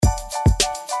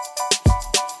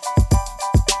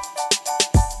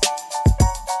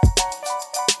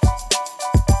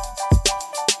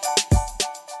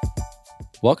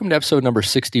Welcome to episode number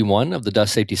 61 of the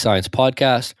Dust Safety Science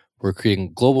Podcast. We're creating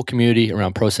a global community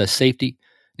around process safety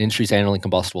and industries handling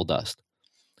combustible dust.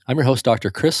 I'm your host, Dr.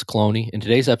 Chris Cloney. In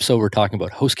today's episode, we're talking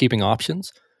about housekeeping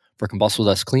options for combustible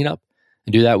dust cleanup.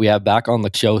 And to do that, we have back on the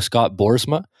show Scott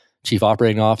Boersma, Chief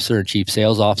Operating Officer and Chief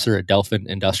Sales Officer at Delfin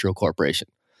Industrial Corporation.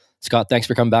 Scott, thanks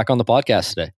for coming back on the podcast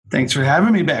today. Thanks for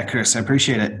having me back, Chris. I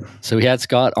appreciate it. So we had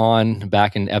Scott on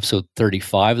back in episode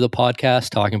 35 of the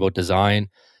podcast talking about design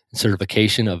and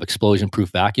certification of explosion-proof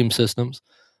vacuum systems.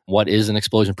 What is an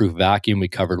explosion-proof vacuum? We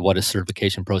covered what does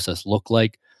certification process look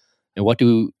like, and what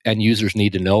do end users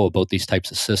need to know about these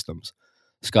types of systems.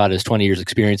 Scott has 20 years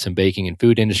experience in baking and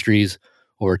food industries,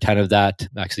 over 10 of that,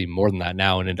 actually more than that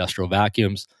now, in industrial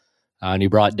vacuums. And he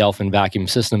brought Delfin Vacuum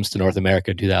Systems to North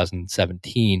America in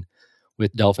 2017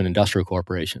 with Delfin Industrial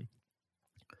Corporation.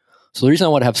 So the reason I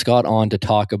want to have Scott on to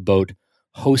talk about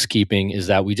housekeeping is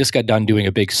that we just got done doing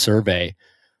a big survey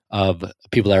of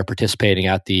people that are participating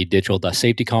at the Digital Dust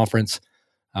Safety Conference.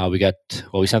 We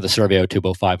sent the survey out to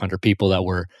about 500 people that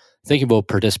were thinking about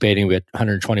participating. We had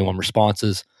 121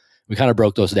 responses. We kind of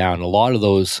broke those down. A lot of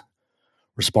those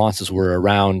responses were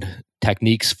around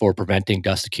techniques for preventing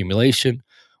dust accumulation,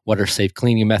 what are safe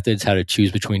cleaning methods, how to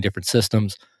choose between different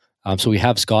systems. So we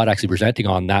have Scott actually presenting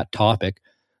on that topic,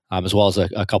 as well as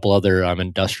a couple other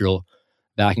industrial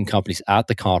vacuum companies at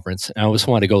the conference. And I just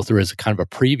wanted to go through as a kind of a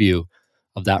preview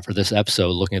of that for this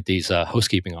episode, looking at these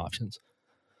housekeeping options.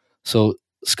 So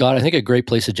Scott, I think a great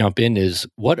place to jump in is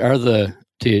what are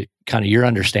to kind of your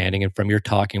understanding and from your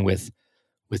talking with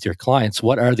your clients,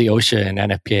 what are the OSHA and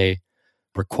NFPA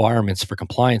requirements for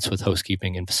compliance with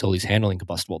housekeeping and facilities handling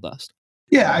combustible dust?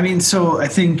 Yeah, so I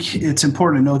think it's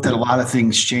important to note that a lot of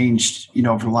things changed,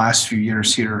 over the last few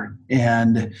years here.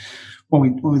 And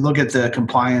when we look at the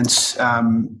compliance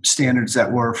standards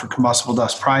that were for combustible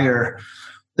dust prior,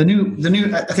 the new,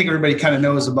 I think everybody kind of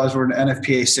knows the buzzword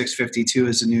NFPA 652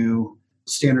 is a new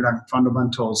standard on the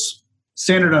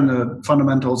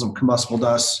fundamentals of combustible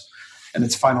dust, and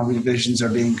its final revisions are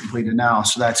being completed now.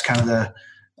 So that's kind of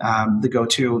the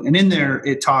go-to. And in there,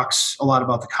 it talks a lot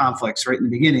about the conflicts right in the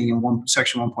beginning in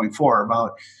section 1.4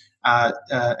 about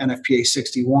NFPA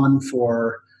 61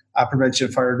 for prevention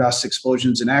of fire dust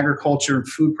explosions in agriculture and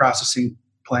food processing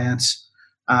plants,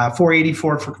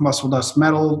 484 for combustible dust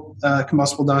metal,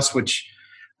 combustible dust, which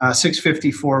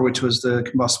 654, which was the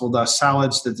combustible dust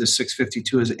solids that the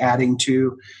 652 is adding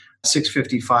to.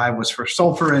 655 was for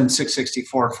sulfur and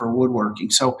 664 for woodworking.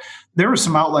 So there were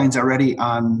some outlines already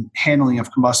on handling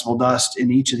of combustible dust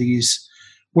in each of these.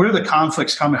 Where the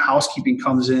conflicts come and housekeeping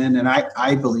comes in, and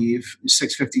I believe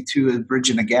 652 is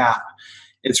bridging a gap.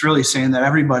 It's really saying that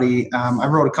everybody, I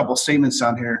wrote a couple of statements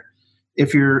down here.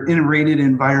 If you're in a rated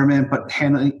environment,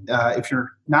 if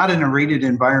you're not in a rated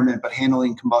environment but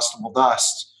handling combustible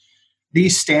dust,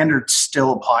 these standards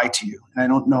still apply to you. And I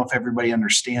don't know if everybody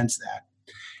understands that.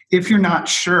 If you're not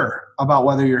sure about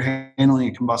whether you're handling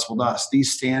a combustible dust,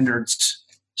 these standards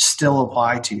still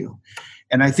apply to you.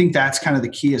 And I think that's kind of the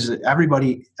key is that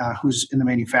everybody who's in the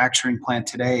manufacturing plant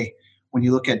today, when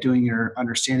you look at doing your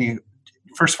understanding,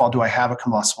 first of all, do I have a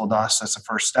combustible dust? That's the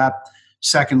first step.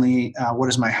 Secondly, what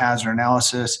is my hazard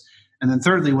analysis? And then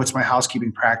thirdly, what's my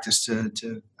housekeeping practice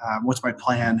what's my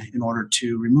plan in order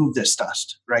to remove this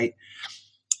dust, right?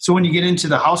 So when you get into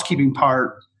the housekeeping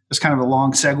part, it's kind of a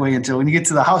long segue into when you get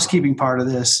to the housekeeping part of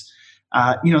this,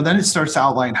 then it starts to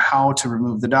outline how to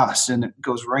remove the dust. And it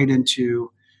goes right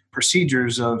into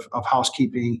procedures of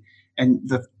housekeeping. And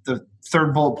the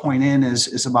third bullet point in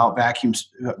is about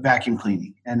vacuum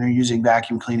cleaning. And they're using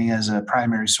vacuum cleaning as a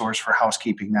primary source for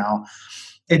housekeeping now.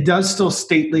 It does still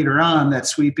state later on that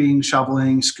sweeping,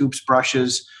 shoveling, scoops,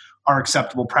 brushes are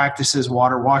acceptable practices.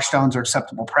 Water washdowns are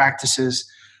acceptable practices.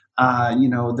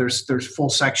 There's full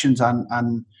sections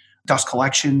on dust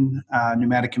collection,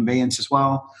 pneumatic conveyance as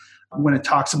well. When it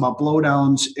talks about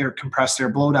blowdowns, compressed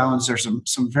air blowdowns, there's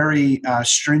some very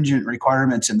stringent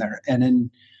requirements in there. And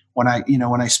then when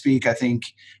I speak, I think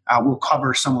we'll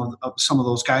cover some of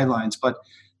those guidelines. But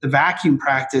the vacuum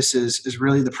practice is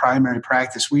really the primary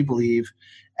practice we believe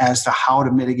as to how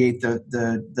to mitigate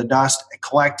the dust,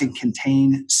 collect and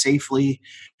contain safely,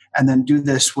 and then do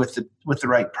this with the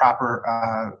right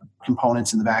proper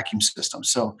components in the vacuum system.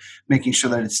 So making sure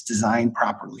that it's designed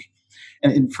properly.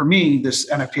 And for me, this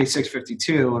NFPA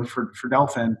 652 and for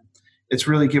Delfin, it's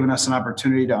really given us an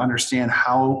opportunity to understand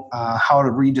how to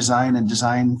redesign and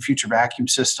design future vacuum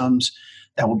systems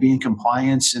that will be in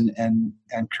compliance and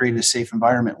create a safe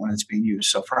environment when it's being used.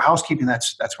 So for housekeeping,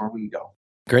 that's where we go.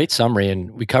 Great summary.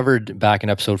 And we covered back in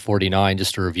episode 49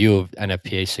 just a review of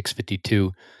NFPA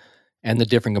 652 and the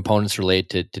different components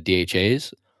related to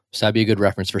DHAs. So that'd be a good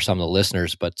reference for some of the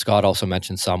listeners. But Scott also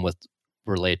mentioned some with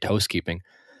related to housekeeping.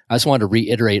 I just wanted to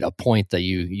reiterate a point that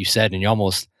you said, and you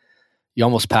almost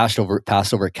passed over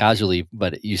it casually,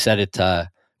 but you said it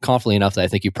confidently enough that I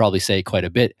think you probably say it quite a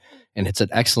bit, and it's an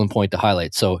excellent point to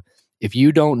highlight. So if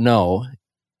you don't know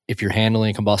if you're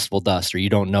handling combustible dust, or you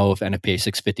don't know if NFPA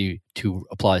 652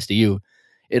 applies to you,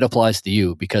 it applies to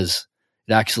you, because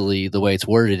it actually, the way it's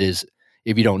worded is,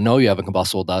 if you don't know you have a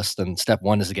combustible dust, then step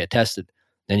one is to get tested.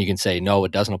 Then you can say, no,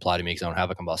 it doesn't apply to me because I don't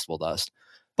have a combustible dust.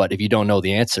 But if you don't know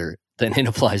the answer, then it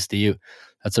applies to you.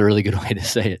 That's a really good way to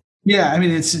say it. Yeah, I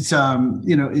mean,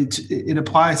 it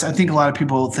applies. I think a lot of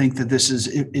people think that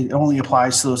it only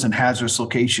applies to those in hazardous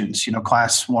locations,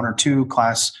 class 1 or 2,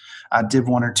 class div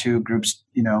 1 or 2, groups,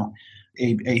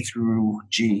 A through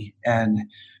G. And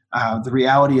the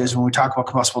reality is, when we talk about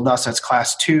combustible dust, that's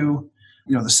class 2,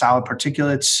 the solid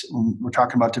particulates. When we're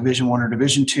talking about division 1 or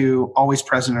division 2, always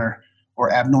present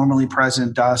or abnormally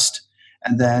present dust.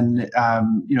 And then,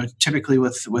 typically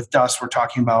with dust, we're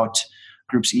talking about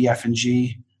groups E, F, and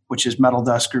G, which is metal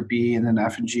dust, group E, and then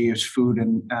F and G is food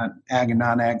and ag and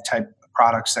non-ag type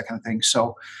products, that kind of thing.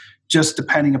 So just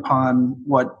depending upon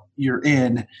what you're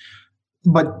in.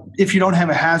 But if you don't have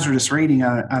a hazardous rating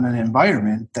on an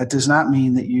environment, that does not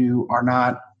mean that you are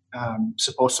not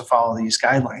supposed to follow these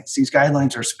guidelines. These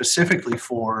guidelines are specifically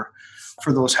for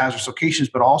those hazardous locations,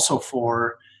 but also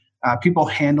for people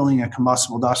handling a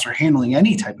combustible dust or handling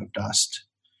any type of dust.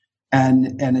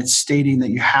 And it's stating that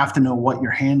you have to know what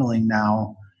you're handling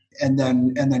now, and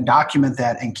then document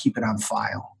that and keep it on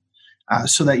file,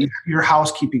 so that your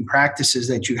housekeeping practices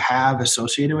that you have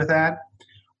associated with that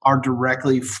are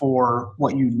directly for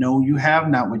what you have,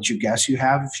 not what you guess you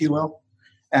have, if you will.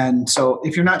 And so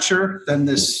if you're not sure, then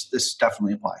this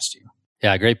definitely applies to you.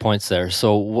 Yeah, great points there.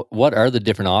 So what are the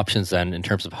different options then in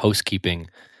terms of housekeeping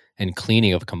and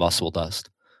cleaning of combustible dust?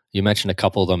 You mentioned a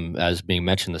couple of them as being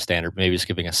mentioned in the standard, maybe just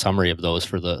giving a summary of those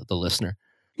for the listener.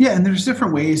 Yeah, and there's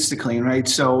different ways to clean, right?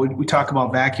 So we talk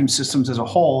about vacuum systems as a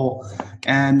whole,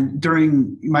 and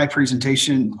during my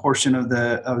presentation portion of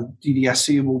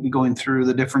DDSC, we'll be going through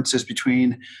the differences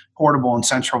between portable and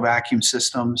central vacuum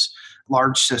systems,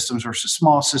 large systems versus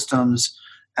small systems,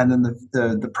 and then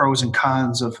the pros and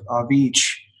cons of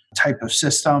each type of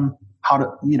system.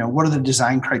 What are the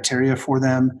design criteria for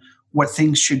them? What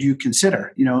things should you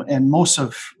consider? And most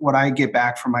of what I get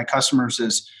back from my customers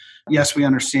is, yes, we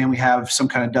understand we have some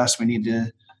kind of dust we need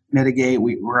to mitigate.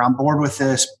 We're on board with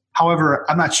this. However,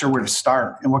 I'm not sure where to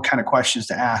start and what kind of questions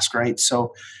to ask, right?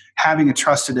 So having a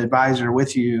trusted advisor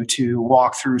with you to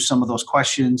walk through some of those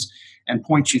questions and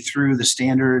point you through the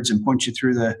standards and point you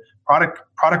through the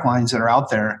product lines that are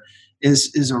out there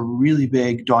is a really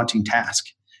big, daunting task.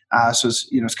 So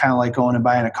it's kind of like going and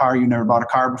buying a car. You never bought a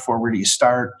car before. Where do you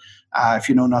start? If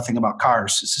you know nothing about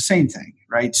cars, it's the same thing,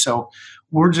 right? So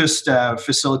we're just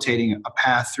facilitating a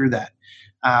path through that.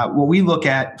 What we look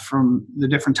at from the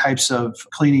different types of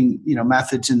cleaning,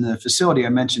 methods in the facility, I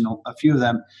mentioned a few of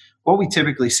them. What we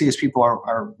typically see is people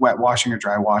are wet washing or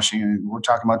dry washing, and we're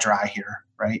talking about dry here,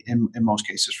 right? In most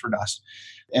cases for dust,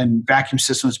 and vacuum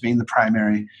systems being the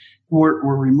primary. We're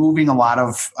removing a lot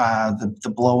of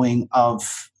the blowing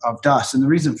of dust, and the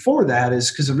reason for that is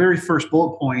because the very first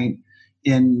bullet point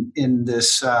in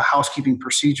this housekeeping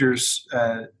procedures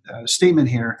statement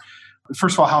here.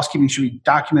 First of all, housekeeping should be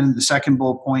documented. The second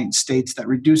bullet point states that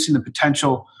reducing the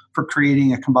potential for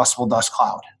creating a combustible dust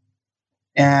cloud.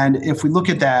 And if we look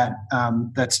at that,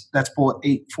 that's bullet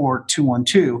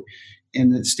 84212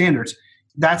 in the standards.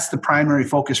 That's the primary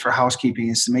focus for housekeeping,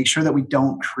 is to make sure that we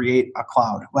don't create a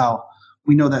cloud. Well,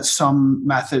 we know that some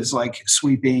methods like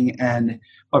sweeping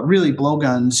but really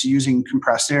blowguns using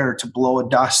compressed air to blow a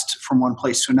dust from one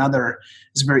place to another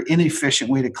is a very inefficient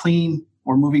way to clean.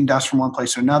 We're moving dust from one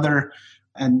place to another,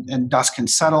 and dust can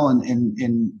settle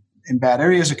in bad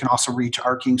areas. It can also reach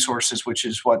arcing sources, which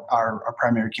is what our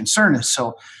primary concern is.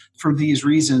 So for these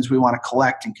reasons, we want to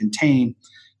collect and contain,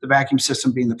 the vacuum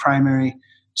system being the primary,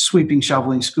 sweeping,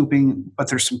 shoveling, scooping, but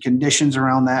there's some conditions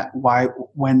around that, why,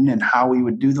 when, and how we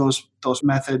would do those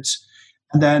methods.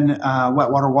 And then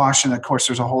wet water wash, and of course,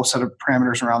 there's a whole set of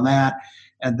parameters around that.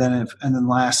 And then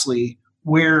lastly,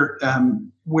 where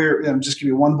just give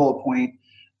you one bullet point,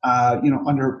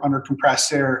 under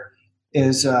compressed air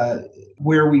is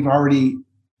where we've already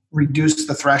reduced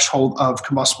the threshold of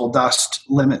combustible dust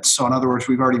limits. So in other words,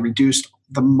 we've already reduced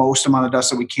the most amount of dust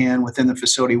that we can within the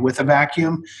facility with a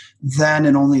vacuum. Then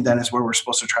and only then is where we're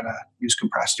supposed to try to use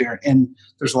compressed air. And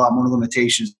there's a lot more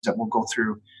limitations that we'll go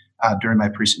through during my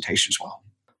presentation as well.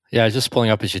 Yeah, I was just pulling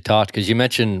up as you talked, because you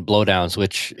mentioned blowdowns,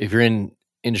 which if you're in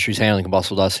industries handling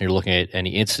combustible dust and you're looking at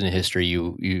any incident history,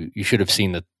 you should have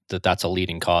seen the that's a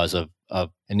leading cause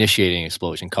of initiating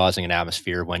explosion, causing an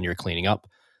atmosphere when you're cleaning up,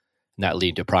 and that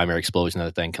lead to a primary explosion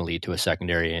that then can lead to a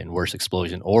secondary and worse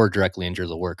explosion or directly injure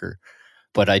the worker.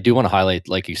 But I do want to highlight,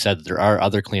 like you said, there are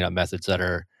other cleanup methods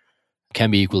that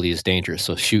can be equally as dangerous.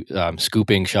 So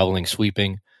scooping, shoveling,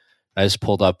 sweeping. I just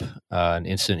pulled up an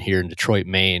incident here in Detroit,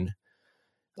 Maine,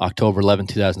 October 11,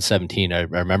 2017. I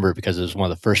remember because it was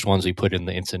one of the first ones we put in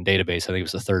the incident database. I think it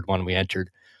was the third one we entered.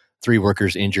 3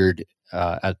 workers injured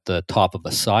at the top of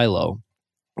a silo.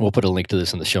 We'll put a link to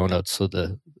this in the show notes so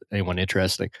anyone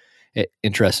interested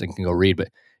can go read. But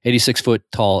 86-foot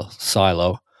tall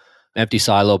silo, empty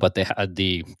silo, but they had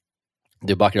the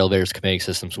bucket elevators conveying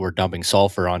systems were dumping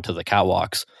sulfur onto the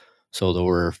catwalks. So there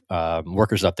were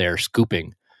workers up there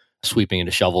sweeping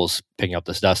into shovels, picking up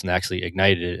this dust, and actually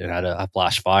ignited it and had a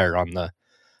flash fire on the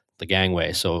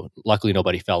gangway. So luckily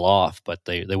nobody fell off, but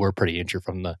they were pretty injured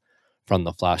from the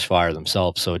flash fire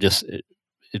themselves. So it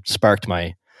sparked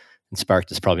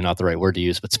is probably not the right word to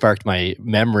use, but sparked my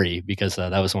memory because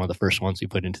that was one of the first ones we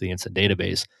put into the incident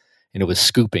database, and it was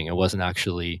scooping. It wasn't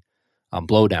actually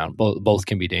blowdown. Both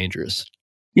can be dangerous.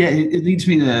 Yeah, it leads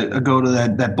me to go to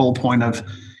that bullet point of,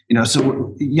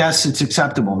 so yes, it's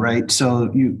acceptable, right? So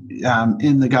you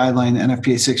in the guideline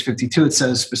NFPA 652, it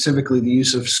says specifically the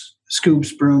use of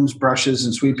scoops, brooms, brushes,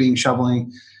 and sweeping,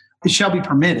 shoveling, it shall be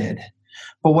permitted.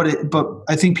 But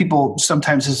I think people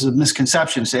sometimes, this is a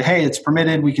misconception, say, hey, it's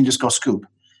permitted, we can just go scoop.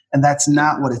 And that's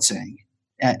not what it's saying.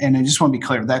 And I just want to be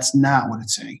clear, that's not what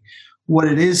it's saying. What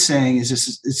it is saying is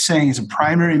it's saying as a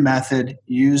primary method,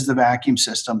 use the vacuum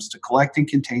systems to collect and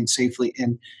contain safely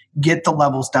and get the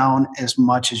levels down as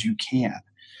much as you can.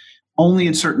 Only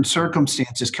in certain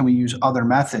circumstances can we use other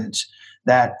methods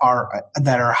that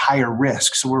are higher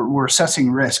risk. So we're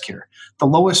assessing risk here. The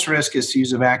lowest risk is to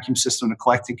use a vacuum system to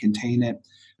collect and contain it.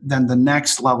 Then the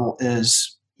next level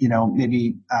is,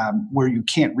 maybe where you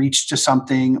can't reach to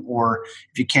something, or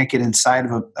if you can't get inside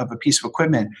of a piece of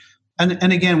equipment.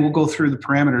 And again, we'll go through the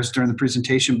parameters during the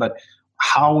presentation, but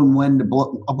how and when a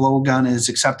blowgun is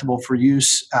acceptable for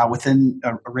use within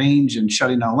a range, and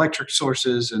shutting down electric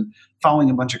sources and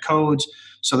following a bunch of codes.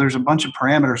 So there's a bunch of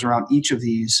parameters around each of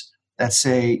these that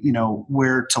say,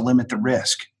 where to limit the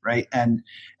risk, right? And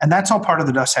that's all part of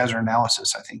the dust hazard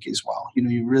analysis, I think, as well.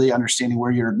 You really understanding where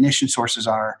your ignition sources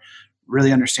are,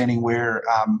 really understanding where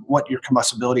what your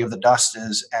combustibility of the dust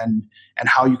is, and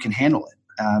how you can handle it.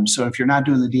 So if you're not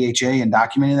doing the DHA and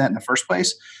documenting that in the first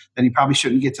place, then you probably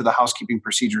shouldn't get to the housekeeping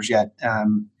procedures yet,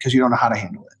 because you don't know how to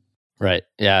handle it. Right.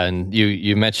 Yeah. And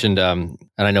you mentioned, and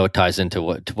I know it ties into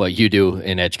what you do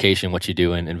in education, what you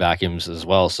do in vacuums as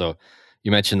well. So you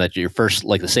mentioned that your first,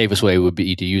 the safest way would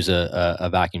be to use a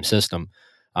vacuum system.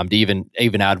 To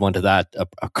even add one to that,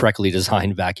 a correctly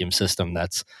designed vacuum system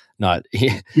that's not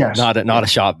a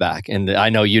shop vac. And I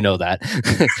know you know that.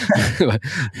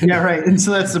 Yeah, right. And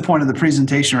so that's the point of the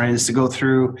presentation, right? Is to go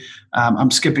through.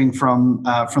 I'm skipping from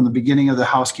the beginning of the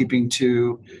housekeeping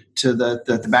to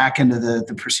the back end of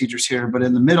the procedures here. But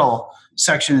in the middle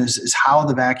section is how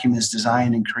the vacuum is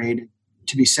designed and created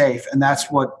to be safe. And that's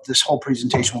what this whole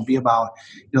presentation will be about.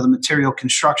 The material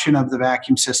construction of the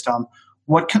vacuum system.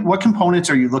 What components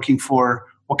are you looking for?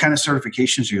 What kind of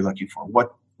certifications are you looking for?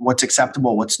 What's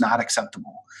acceptable? What's not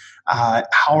acceptable?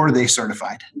 How are they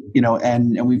certified?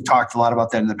 And we've talked a lot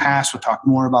about that in the past. We'll talk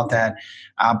more about that,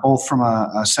 both from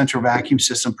a central vacuum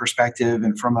system perspective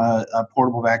and from a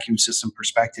portable vacuum system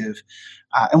perspective.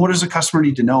 And what does the customer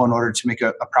need to know in order to make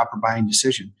a proper buying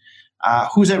decision?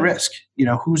 Who's at risk?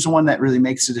 Who's the one that really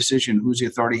makes the decision? Who's the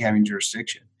authority having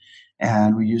jurisdiction?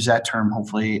 And we use that term.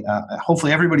 Hopefully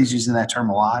everybody's using that term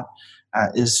a lot.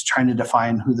 Is trying to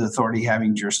define who the authority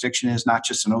having jurisdiction is, not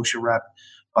just an OSHA rep,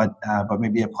 but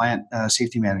maybe a plant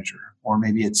safety manager, or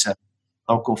maybe it's a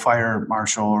local fire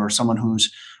marshal, or someone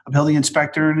who's a building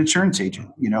inspector and insurance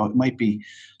agent. It might be.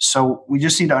 So we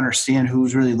just need to understand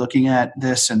who's really looking at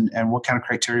this and what kind of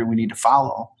criteria we need to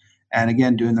follow. And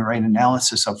again, doing the right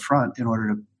analysis up front in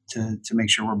order to make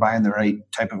sure we're buying the right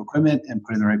type of equipment and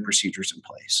putting the right procedures in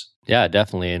place. Yeah,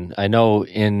 definitely. And I know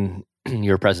in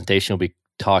your presentation, you'll be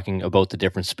talking about the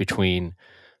difference between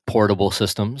portable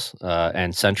systems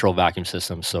and central vacuum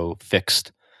systems, so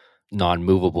fixed,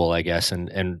 non-movable, I guess.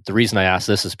 And the reason I ask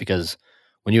this is because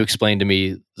when you explained to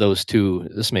me those two,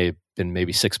 this may have been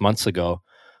maybe 6 months ago,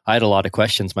 I had a lot of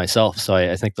questions myself. So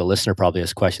I think the listener probably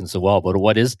has questions as well. But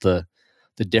what is the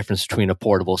difference between a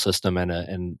portable system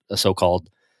and a so-called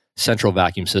central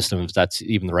vacuum system, if that's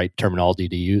even the right terminology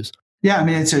to use? Yeah, I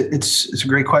mean, it's a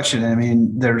great question. I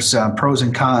mean, there's pros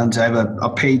and cons. I have a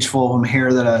page full of them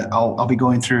here that I'll be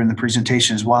going through in the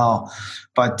presentation as well.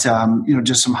 But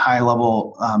just some high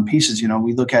level pieces.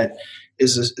 We look at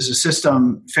Is a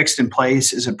system fixed in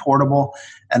place? Is it portable?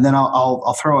 And then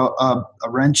I'll throw a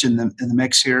wrench in the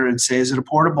mix here and say, is it a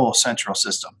portable central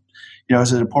system?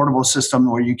 Is it a portable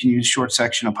system where you can use short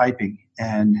section of piping?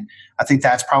 And I think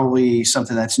that's probably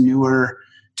something that's newer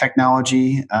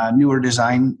technology, newer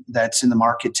design that's in the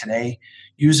market today.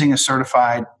 Using a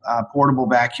certified portable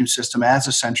vacuum system as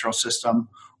a central system,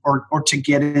 or to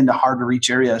get into hard to reach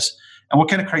areas. And what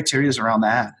kind of criteria is around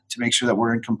that to make sure that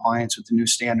we're in compliance with the new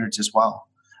standards as well?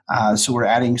 So we're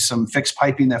adding some fixed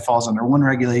piping that falls under one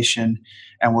regulation,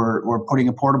 and we're putting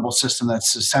a portable system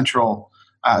that's a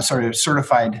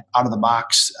certified out of the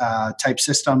box type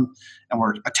system, and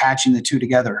we're attaching the two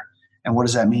together. And what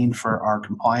does that mean for our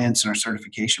compliance and our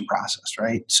certification process,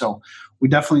 right? So we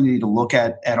definitely need to look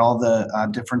at all the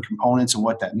different components and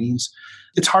what that means.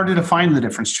 It's hard to define the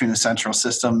difference between a central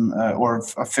system or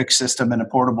a fixed system and a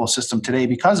portable system today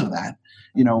because of that.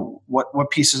 What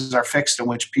pieces are fixed and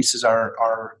which pieces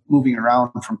are moving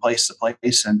around from place to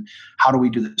place, and how do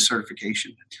we do the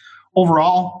certification?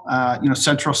 Overall,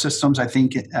 central systems, I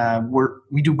think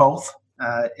we do both,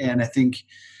 and I think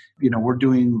we're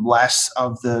doing less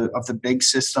of the big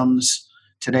systems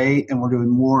today, and we're doing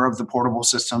more of the portable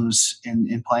systems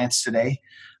in plants today.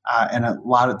 And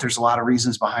there's a lot of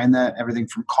reasons behind that. Everything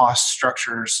from cost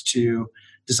structures to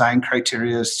design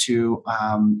criteria to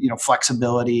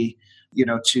flexibility,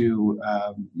 to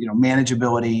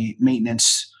manageability,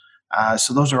 maintenance.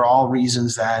 So those are all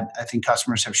reasons that I think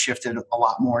customers have shifted a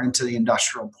lot more into the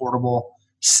industrial portable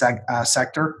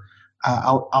sector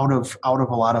out of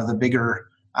a lot of the bigger,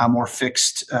 more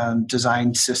fixed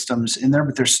design systems in there.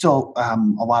 But there's still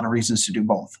a lot of reasons to do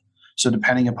both. So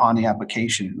depending upon the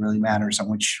application, it really matters on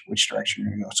which direction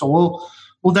you're going to go. So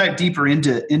we'll dive deeper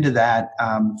into that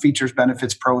features,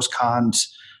 benefits, pros,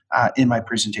 cons in my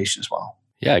presentation as well.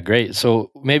 Yeah, great. So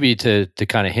maybe to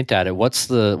kind of hint at it, what's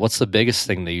the biggest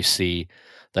thing that you see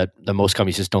that most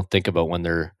companies just don't think about when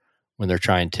they're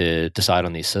trying to decide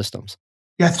on these systems?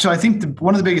 Yeah, so I think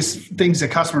one of the biggest things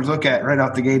that customers look at right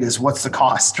out the gate is what's the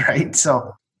cost, right?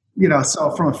 So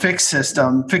so from a fixed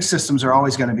systems are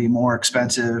always going to be more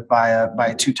expensive by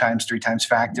a 2 times, 3 times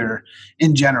factor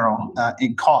in general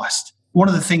in cost. One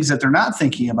of the things that they're not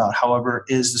thinking about, however,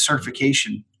 is the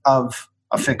certification of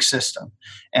a fixed system.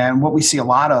 And what we see a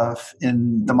lot of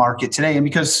in the market today, and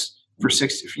because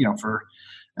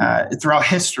throughout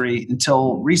history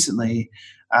until recently,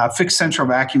 fixed central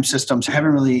vacuum systems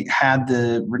haven't really had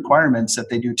the requirements that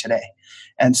they do today.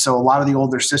 And so a lot of the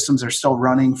older systems are still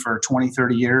running for 20,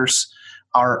 30 years,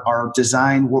 are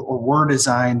designed or were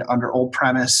designed under old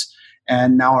premise,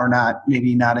 and now are not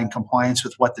in compliance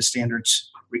with what the standards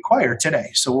require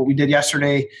today. So what we did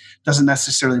yesterday doesn't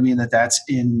necessarily mean that that's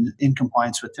in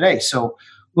compliance with today. So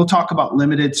we'll talk about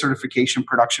limited certification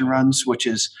production runs, which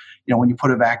is, when you put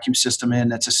a vacuum system in,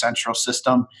 that's a central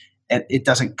system, and it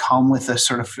doesn't come with a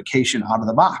certification out of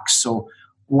the box. So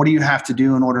what do you have to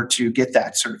do in order to get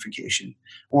that certification,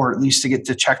 or at least to get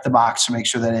to check the box to make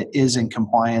sure that it is in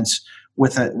compliance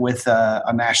with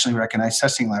a nationally recognized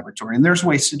testing laboratory? And there's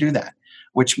ways to do that,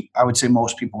 which I would say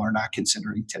most people are not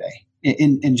considering today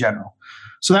in general.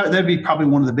 So that'd be probably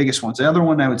one of the biggest ones. The other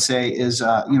one I would say is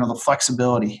the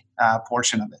flexibility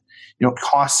portion of it.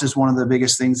 Cost is one of the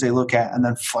biggest things they look at, and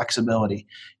then flexibility.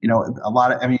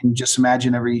 Just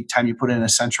imagine every time you put in a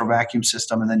central vacuum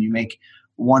system and then you make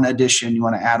one addition, you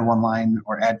want to add 1 line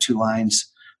or add 2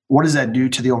 lines. What does that do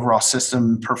to the overall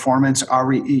system performance? Are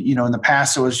we, in the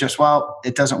past it was just,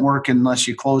 it doesn't work unless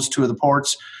you close 2 of the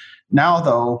ports. Now,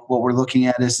 though, what we're looking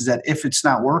at is that if it's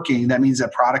not working, that means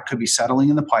that product could be settling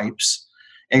in the pipes,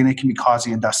 and it can be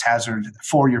causing a dust hazard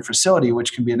for your facility,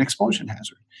 which can be an explosion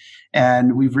hazard.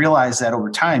 And we've realized that over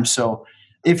time. So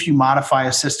if you modify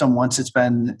a system once it's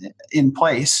been in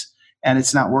place and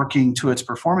it's not working to its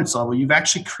performance level, you've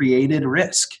actually created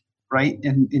risk, right,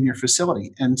 in your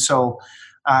facility. And so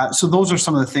those are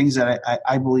some of the things that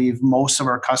I believe most of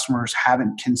our customers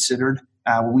haven't considered.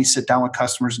 When we sit down with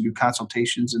customers and do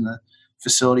consultations in the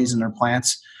facilities and their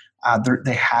plants,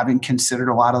 they haven't considered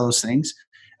a lot of those things.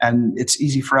 And it's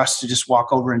easy for us to just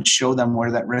walk over and show them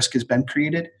where that risk has been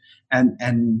created.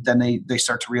 And then they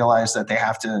start to realize that they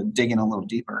have to dig in a little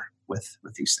deeper with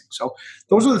these things. So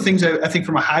those are the things I think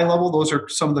from a high level, those are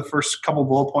some of the first couple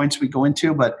bullet points we go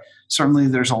into, but certainly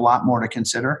there's a lot more to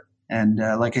consider. And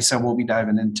like I said, we'll be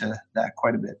diving into that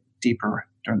quite a bit deeper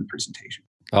during the presentation.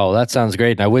 Oh, that sounds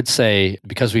great. And I would say,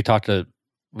 because we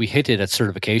hinted at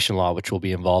certification law, which will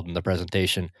be involved in the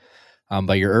presentation,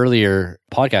 by your earlier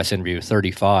podcast interview,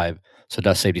 35, so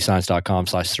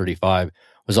dustsafetyscience.com/35,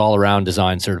 was all around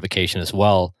design certification as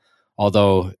well.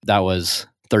 Although that was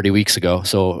 30 weeks ago.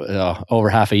 So over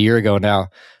half a year ago now,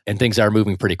 and things are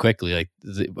moving pretty quickly. Like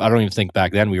I don't even think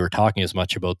back then we were talking as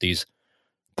much about these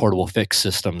portable fix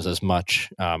systems as much,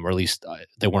 or at least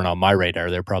they weren't on my radar.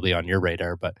 They're probably on your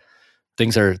radar, but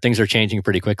things are changing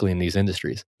pretty quickly in these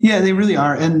industries. Yeah, they really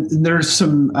are, and there's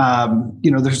some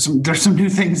there's some new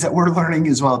things that we're learning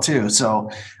as well too. So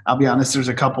I'll be honest, there's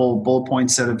a couple bullet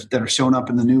points that have shown up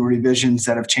in the new revisions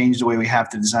that have changed the way we have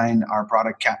to design our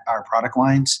product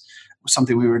lines.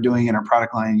 Something we were doing in our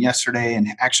product line yesterday, and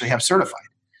actually have certified.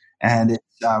 And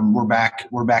we're back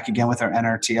again with our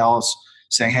NRTLs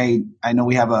saying, hey, I know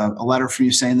we have a letter from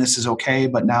you saying this is okay,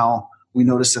 but now we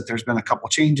notice that there's been a couple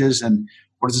changes, and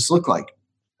what does this look like?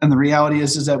 And the reality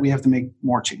is that we have to make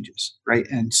more changes, right?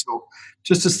 And so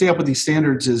just to stay up with these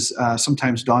standards is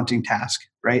sometimes a daunting task,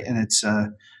 right? And it's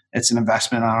an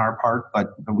investment on our part, but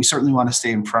we certainly want to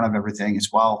stay in front of everything,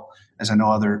 as well as I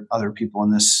know other people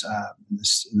in this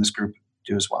group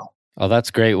do as well. Oh,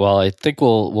 that's great. Well, I think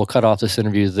we'll cut off this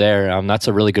interview there. That's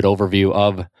a really good overview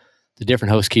of the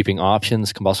different housekeeping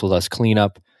options, combustible dust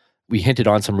cleanup. We hinted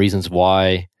on some reasons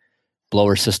why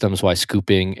blower systems, why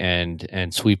scooping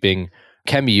and sweeping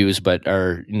can be used, but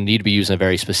need to be used in a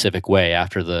very specific way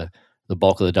after the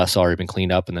bulk of the dust has already been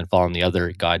cleaned up, and then following the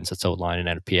other guidance that's outlined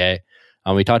in NFPA.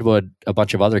 We talked about a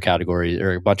bunch of other categories,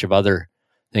 or a bunch of other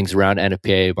things around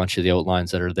NFPA, a bunch of the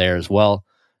outlines that are there as well,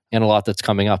 and a lot that's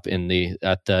coming up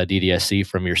at DDSC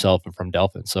from yourself and from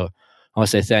Delphin. So I want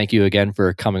to say thank you again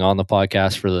for coming on the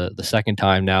podcast for the second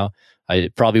time now.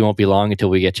 It probably won't be long until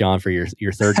we get you on for your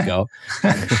third go.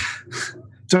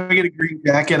 Do I get a green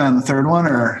jacket on the third one,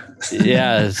 or?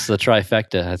 Yeah, it's the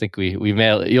trifecta. I think we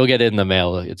mail. You'll get it in the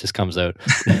mail. It just comes out.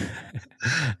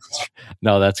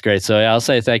 No, that's great. So I'll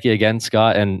say thank you again,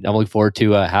 Scott, and I'm looking forward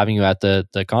to having you at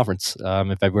the conference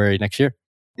in February next year.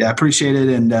 Yeah, I appreciate it,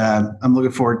 and I'm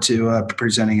looking forward to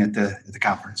presenting at the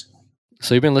conference.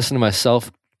 So you've been listening to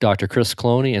myself, Dr. Chris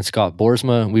Cloney, and Scott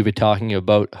Boersma. We've been talking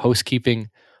about housekeeping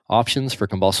options for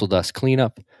combustible dust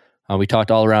cleanup. We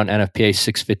talked all around NFPA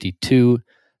 652,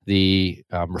 the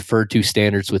referred to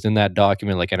standards within that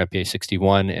document, like NFPA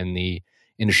 61, and the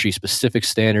industry-specific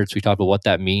standards. We talked about what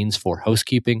that means for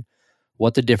housekeeping,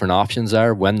 what the different options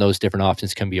are, when those different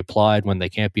options can be applied, when they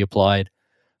can't be applied.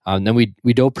 Then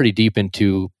we dove pretty deep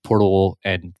into portable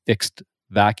and fixed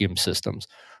vacuum systems,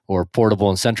 or portable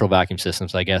and central vacuum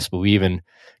systems, I guess. But we even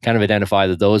kind of identify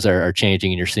that those are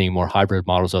changing, and you're seeing more hybrid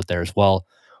models out there as well,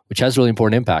 which has really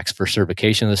important impacts for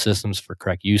certification of the systems, for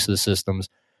correct use of the systems,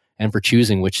 and for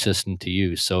choosing which system to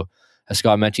use. So as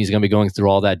Scott mentioned, he's going to be going through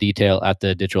all that detail at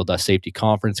the Digital Dust Safety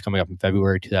Conference coming up in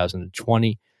February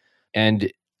 2020.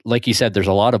 And like he said, there's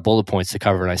a lot of bullet points to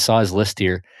cover, and I saw his list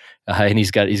here, and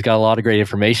he's got a lot of great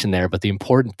information there. But the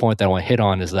important point that I want to hit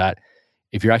on is that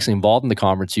if you're actually involved in the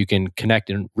conference, you can connect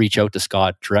and reach out to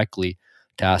Scott directly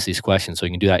to ask these questions. So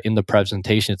you can do that in the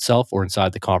presentation itself or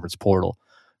inside the conference portal.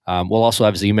 We'll also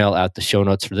have his email at the show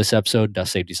notes for this episode,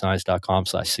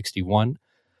 dustsafetyscience.com/61.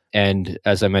 And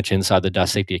as I mentioned, inside the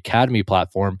Dust Safety Academy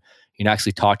platform, you can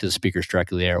actually talk to the speakers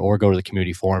directly there, or go to the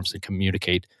community forums and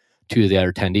communicate to the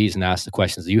other attendees and ask the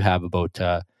questions that you have about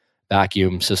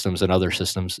vacuum systems and other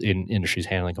systems in industries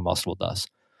handling combustible dust.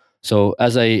 So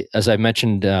as I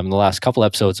mentioned in the last couple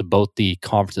episodes about the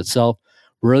conference itself,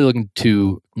 we're really looking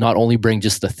to not only bring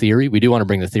just the theory, we do want to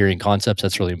bring the theory and concepts,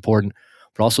 that's really important,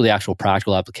 but also the actual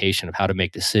practical application of how to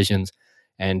make decisions,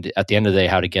 and at the end of the day,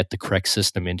 how to get the correct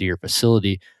system into your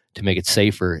facility to make it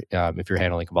safer if you're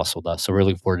handling combustible dust. So we're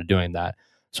looking forward to doing that.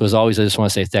 So as always, I just want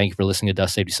to say thank you for listening to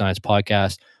Dust Safety Science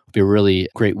Podcast. It'll be a really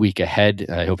great week ahead.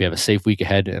 I hope you have a safe week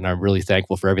ahead, and I'm really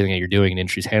thankful for everything that you're doing in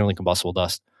industries handling combustible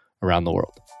dust around the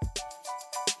world.